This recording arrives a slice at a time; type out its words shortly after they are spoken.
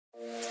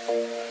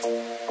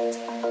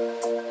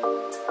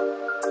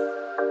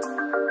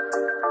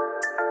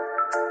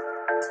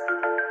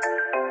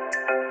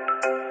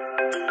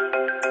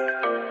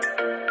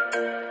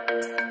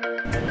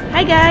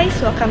Hi guys,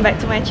 welcome back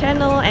to my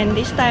channel, and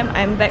this time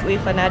I'm back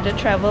with another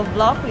travel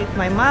vlog with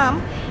my mom,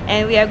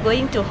 and we are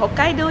going to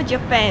Hokkaido,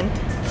 Japan.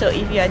 So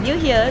if you are new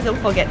here, don't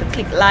forget to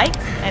click like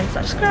and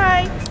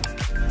subscribe.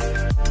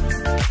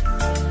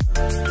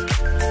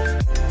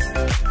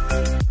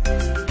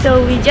 So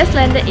we just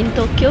landed in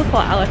Tokyo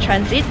for our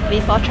transit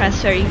before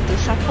transferring to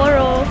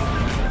Sapporo.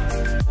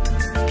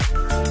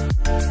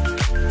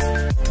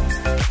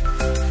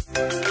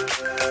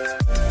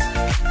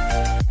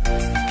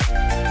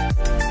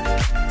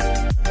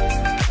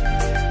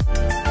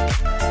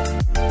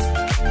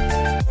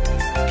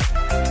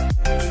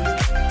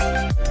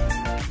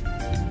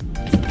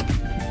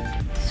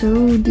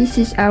 So this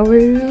is our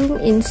room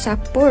in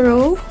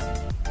Sapporo,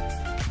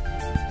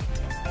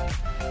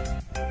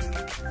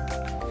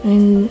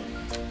 and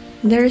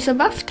there is a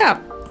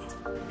bathtub.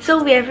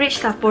 So we have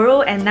reached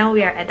Sapporo and now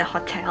we are at the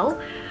hotel.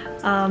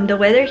 The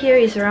weather here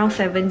is around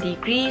 7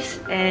 degrees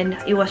and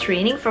it was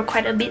raining for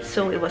quite a bit,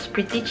 so it was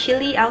pretty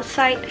chilly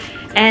outside.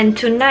 And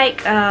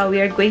tonight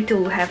we are going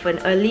to have an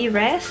early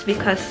rest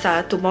because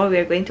tomorrow we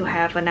are going to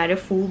have another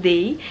full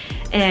day.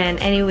 And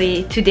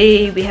anyway,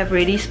 today we have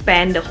already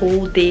spent the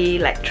whole day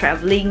like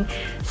traveling.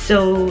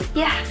 So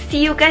yeah,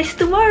 see you guys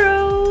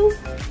tomorrow!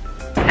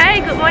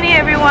 Hi, good morning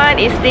everyone.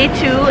 It's day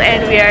 2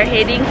 and we are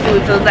heading to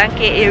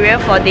Jozankei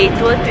area for day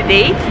tour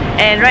today.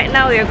 And right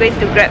now we are going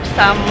to grab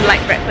some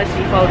light breakfast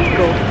before we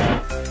go.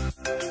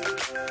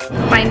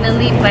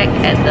 Finally back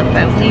at the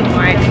family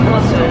mart.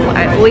 So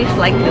I always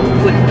like the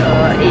food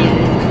in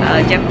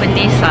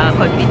Japanese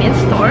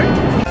convenience store.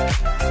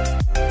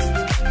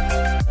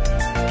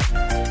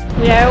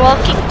 We are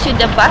walking to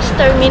the bus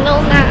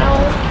terminal now.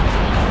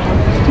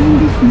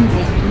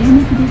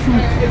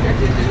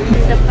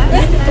 The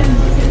bus.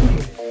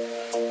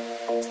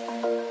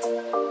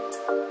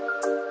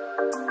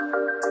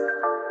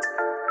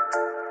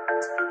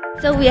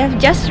 So we have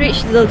just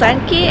reached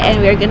Jozankei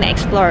and we are gonna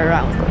explore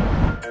around.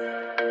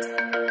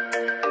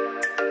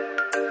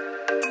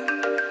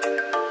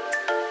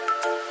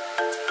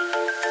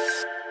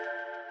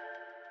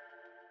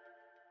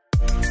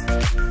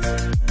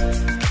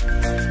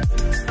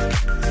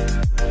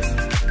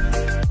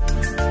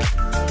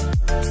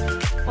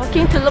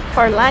 Walking to look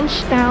for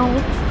lunch now.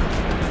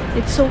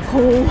 It's so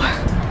cold.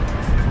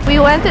 We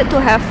wanted to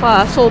have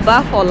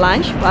soba for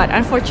lunch, but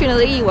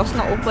unfortunately it was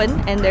not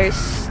open and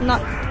there's not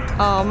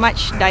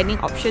much dining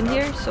option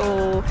here,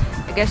 so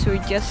I guess we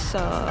just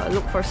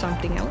look for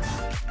something else.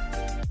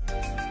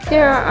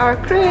 Here are our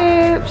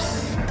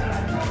crepes.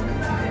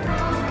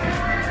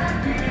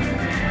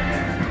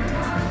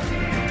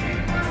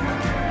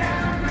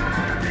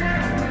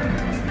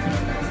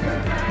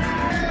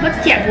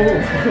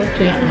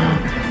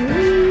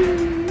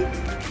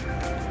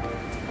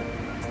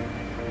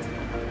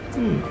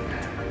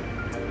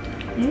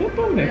 Ini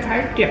pun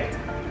berharga.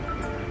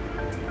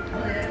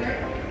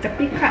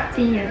 Tapi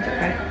cutnya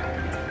cepat.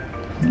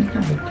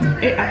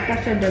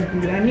 Atas ada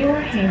gula ni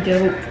wah yang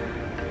jeruk.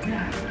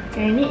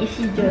 Kayak ini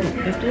isi jeruk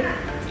itu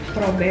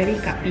strawberry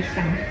kat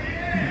pisang.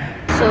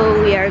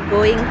 So we are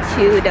going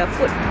to the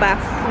food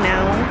bath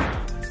now.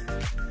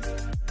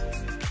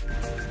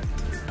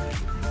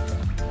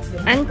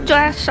 Anh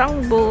cho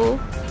xong bố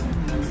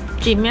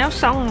chìm nhau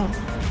xong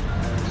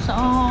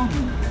Xong.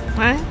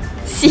 hả?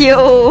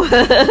 Siêu.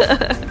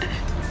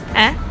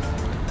 Hả?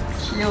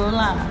 Siêu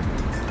lah.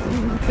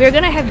 We're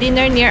gonna have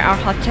dinner near our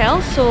hotel,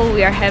 so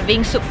we are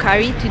having soup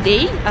curry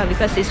today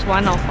because it's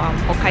one of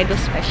Hokkaido's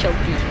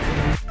specialty.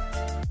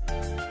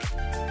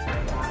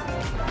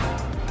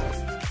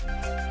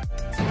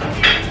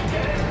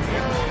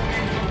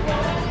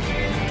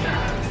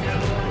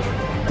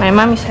 My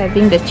mom is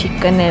having the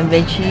chicken and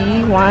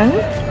veggie one.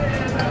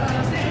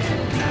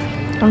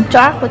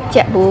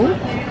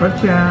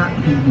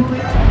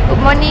 Good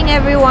morning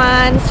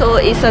everyone. So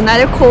it's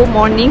another cold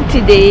morning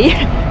today.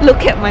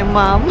 Look at my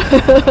mom.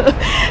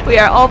 We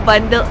are all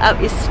bundled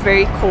up. It's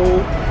very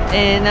cold.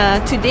 And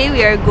today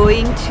we are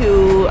going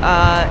to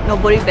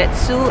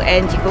Noboribetsu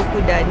and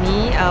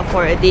Jigokudani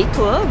for a day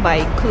tour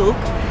by Klook.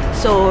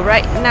 So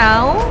right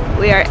now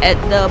we are at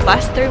the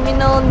bus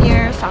terminal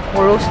near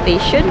Sapporo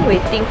station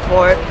waiting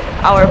for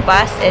our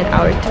bus and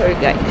our tour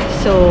guide.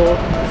 So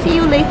see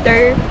you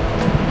later.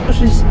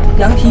 是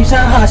羊蹄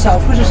山哈，小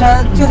富士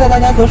山就在大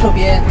家左手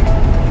边。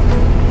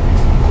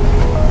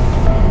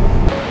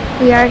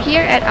 We are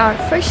here at our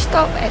first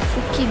stop at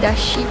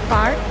Fukidashi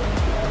Park.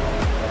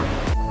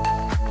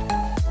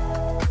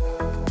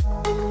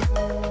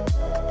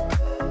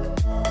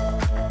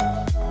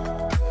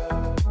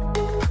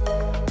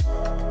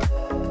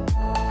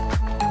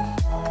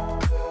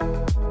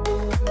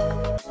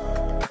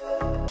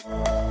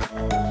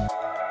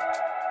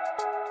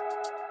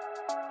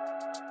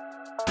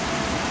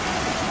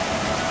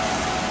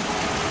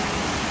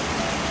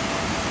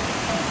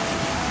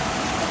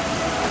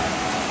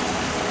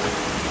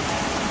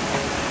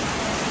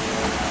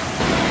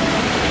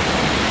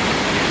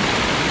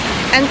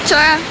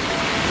 Ancoa,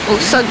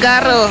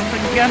 segaro.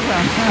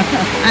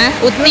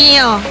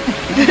 Utnio.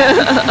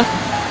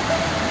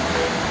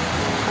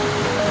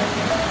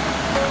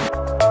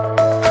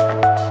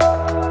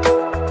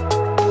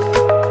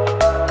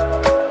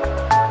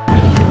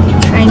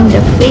 Trying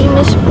the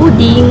famous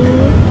pudding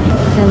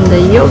and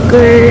the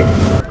yogurt.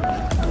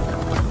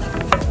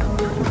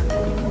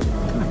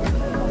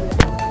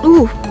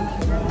 Ooh!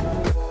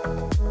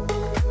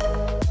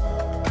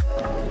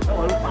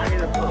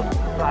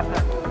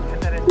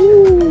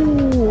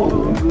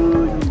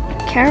 Ooh!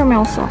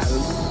 Caramel sauce.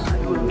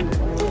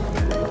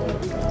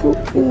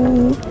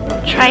 Ooh.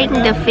 Trying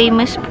the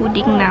famous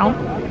pudding now.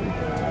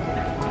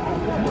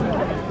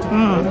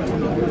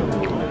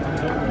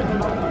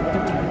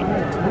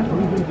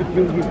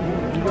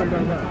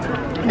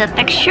 The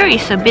texture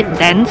is a bit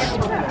dense,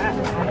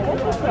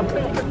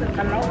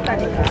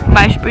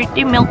 but it's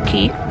pretty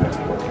milky.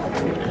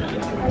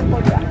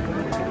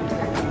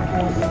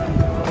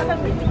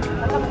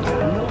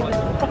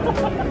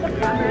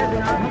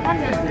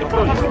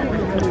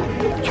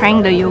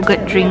 Trying the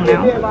yogurt drink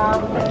now.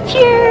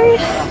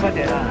 Cheers!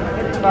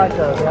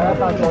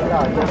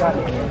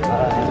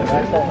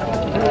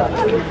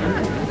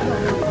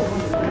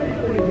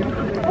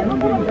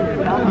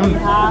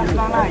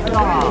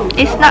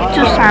 It's not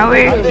too sour,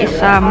 it's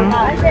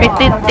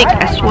pretty thick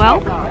as well.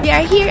 We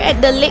are here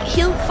at the Lake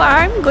Hill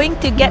Farm going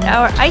to get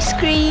our ice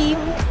cream.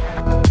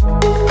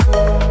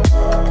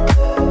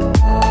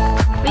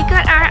 We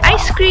got our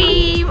ice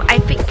cream! I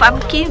picked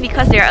pumpkin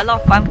because there are a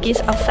lot of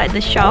pumpkins outside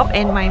the shop,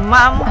 and my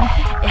mom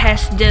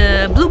has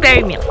the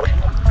blueberry milk.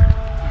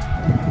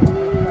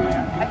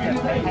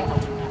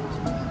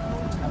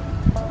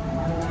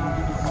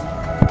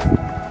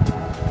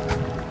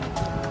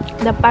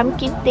 The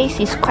pumpkin taste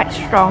is quite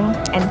strong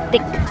and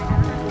thick.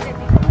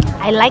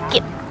 I like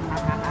it.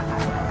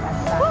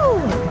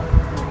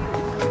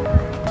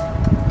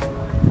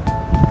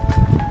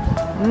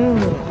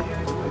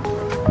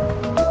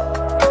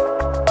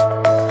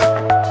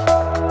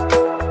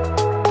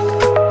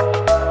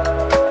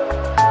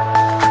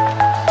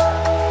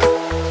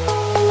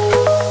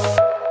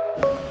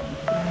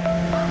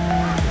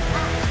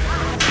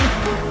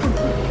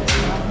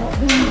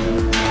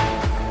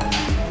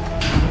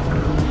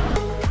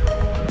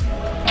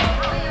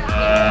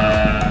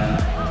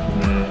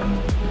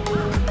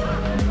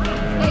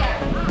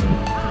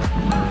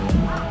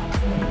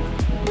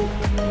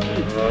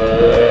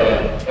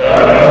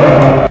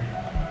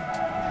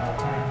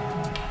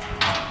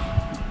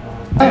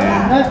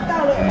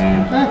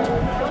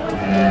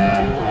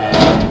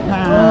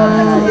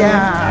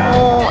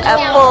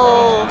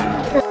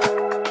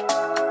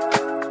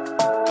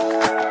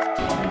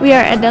 We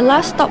are at the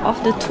last stop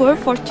of the tour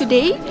for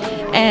today,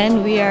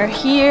 and we are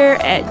here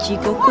at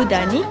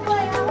Jigokudani.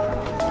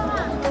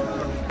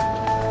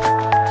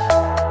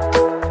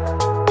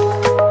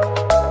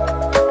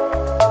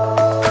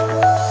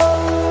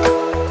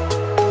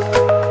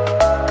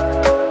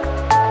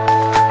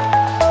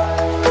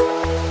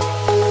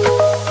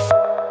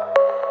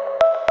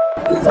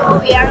 So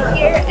we are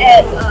here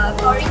at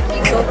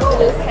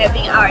Klook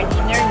having our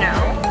dinner now.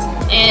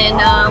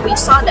 And we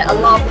saw that a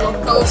lot of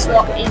locals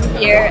walked in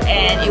here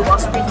and it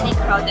was pretty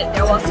crowded.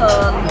 There was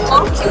a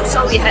long queue,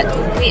 so we had to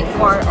wait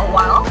for a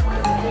while.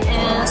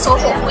 And so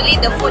hopefully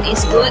the food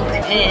is good.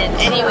 And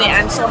anyway,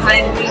 I'm so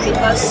hungry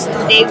because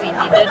today we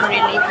didn't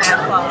really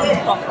have a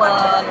proper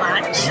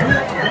lunch.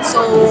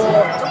 So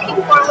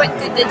looking forward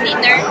to the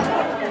dinner.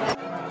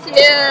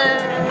 Cheers!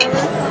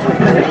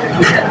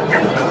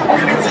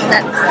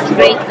 That's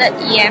grated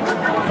yam.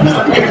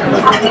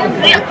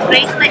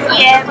 Grated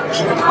yam.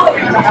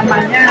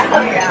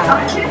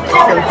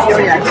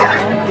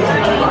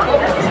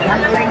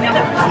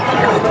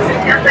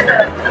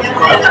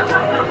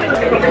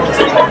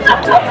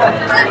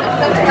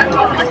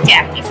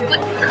 Yeah, it's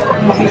good.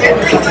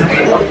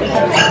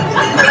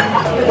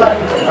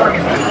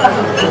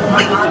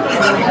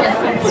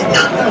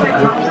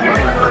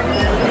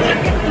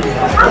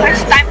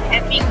 First time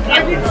having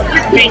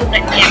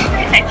grated yam.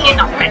 It's actually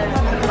not bad.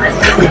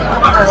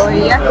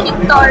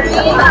 Yakitori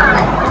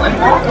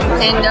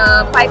and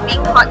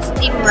piping hot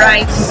steamed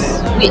rice,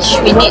 which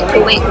we need to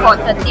wait for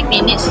 30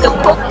 minutes to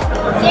cook.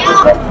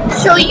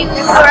 Show you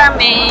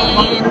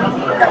ramen.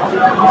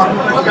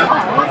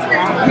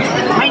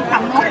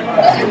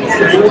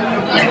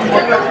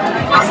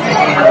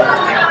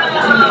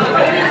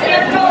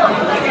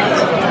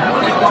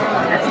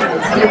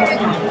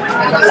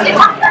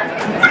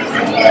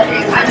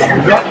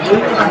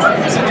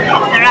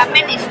 The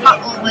ramen is not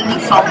overly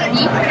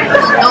salty,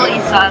 though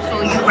it's a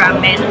soju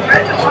ramen.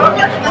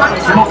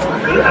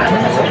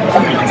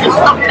 It's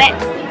not bad.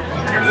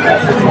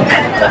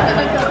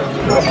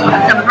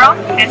 The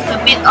broth has a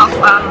bit of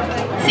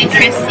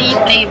citrusy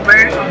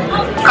flavor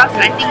because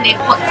I think they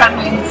put some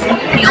yuzu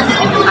peels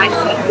inside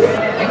it.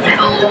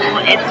 So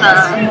it's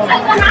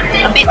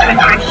a bit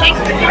refreshing.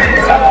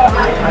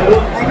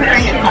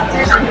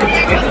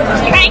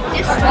 Trying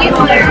this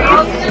noodle.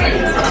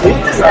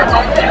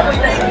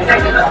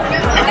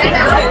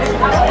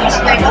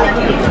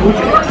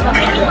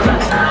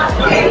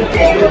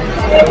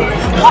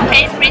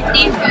 Okay,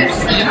 pretty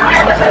juicy.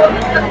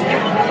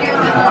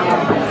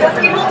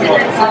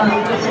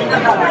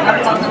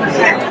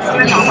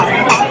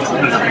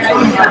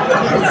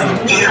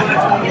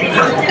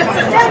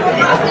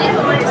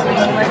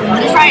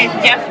 This one is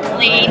just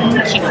plain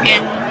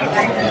chicken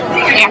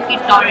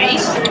yakitori,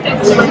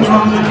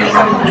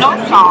 no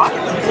sauce,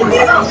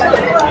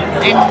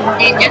 and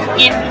they just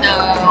give the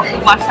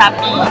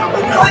wasabi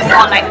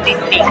for like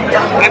tasting.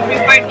 I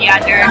prefer the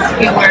other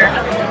flavor,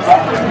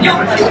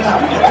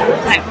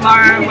 like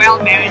more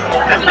well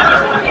marinated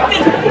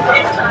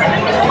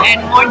and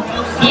more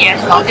juicy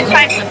as well. This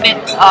one is a bit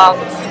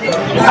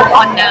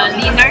on the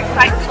leaner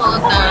side, so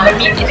the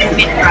meat is a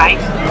bit dry.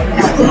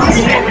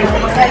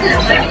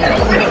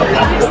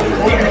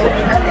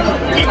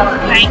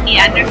 Trying the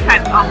other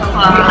type of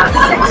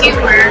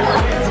skewer.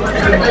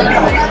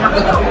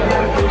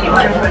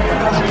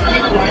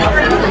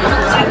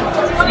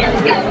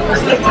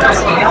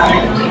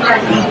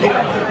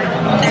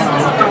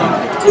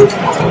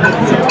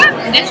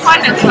 This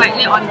one is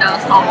slightly on the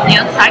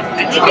saltier side.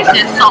 I think this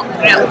is salt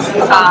grilled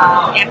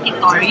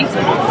yakitori,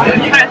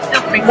 but I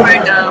still prefer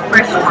the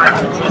first one.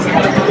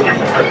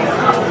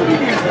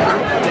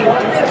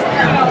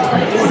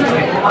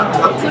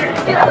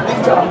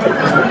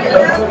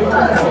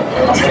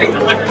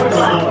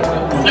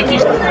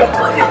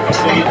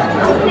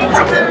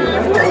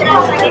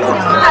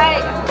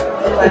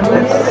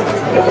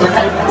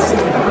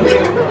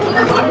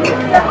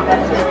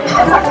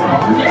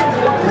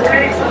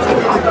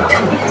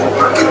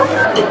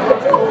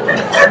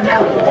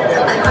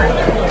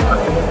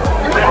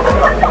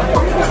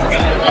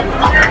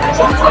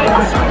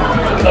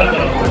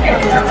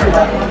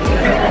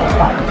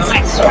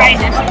 Let's try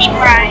the steamed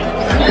rice.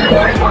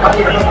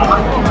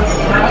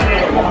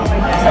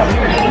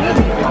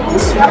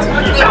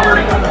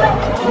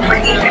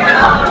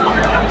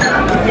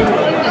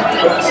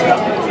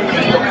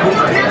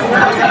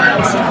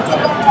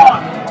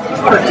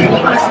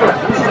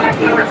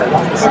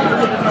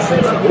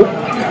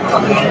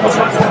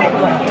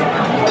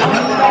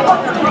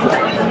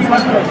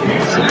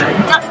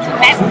 Not too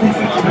bad.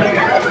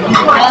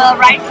 The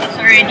rice is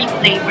already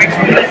flavored.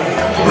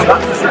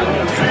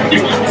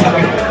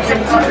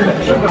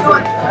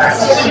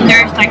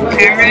 There's like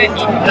carrot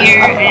in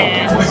here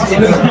and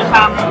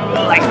some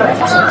like,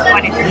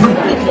 what is it?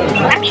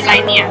 I'm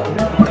shiny.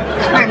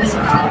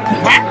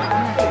 Huh?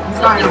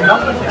 Sorry.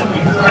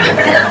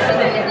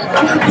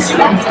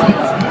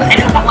 I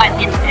don't know what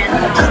this is.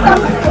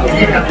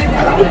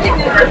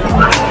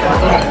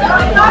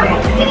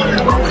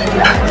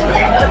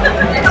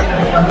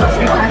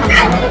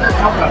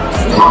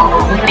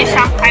 It's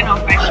some kind of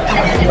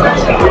vegetable.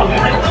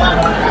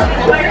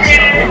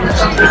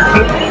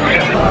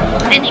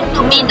 I think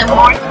to me the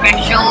more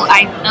special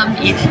item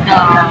is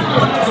the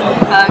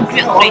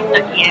grilled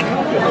grated yam.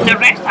 The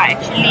rest are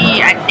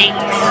actually, I think,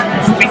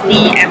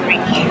 pretty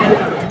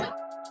average.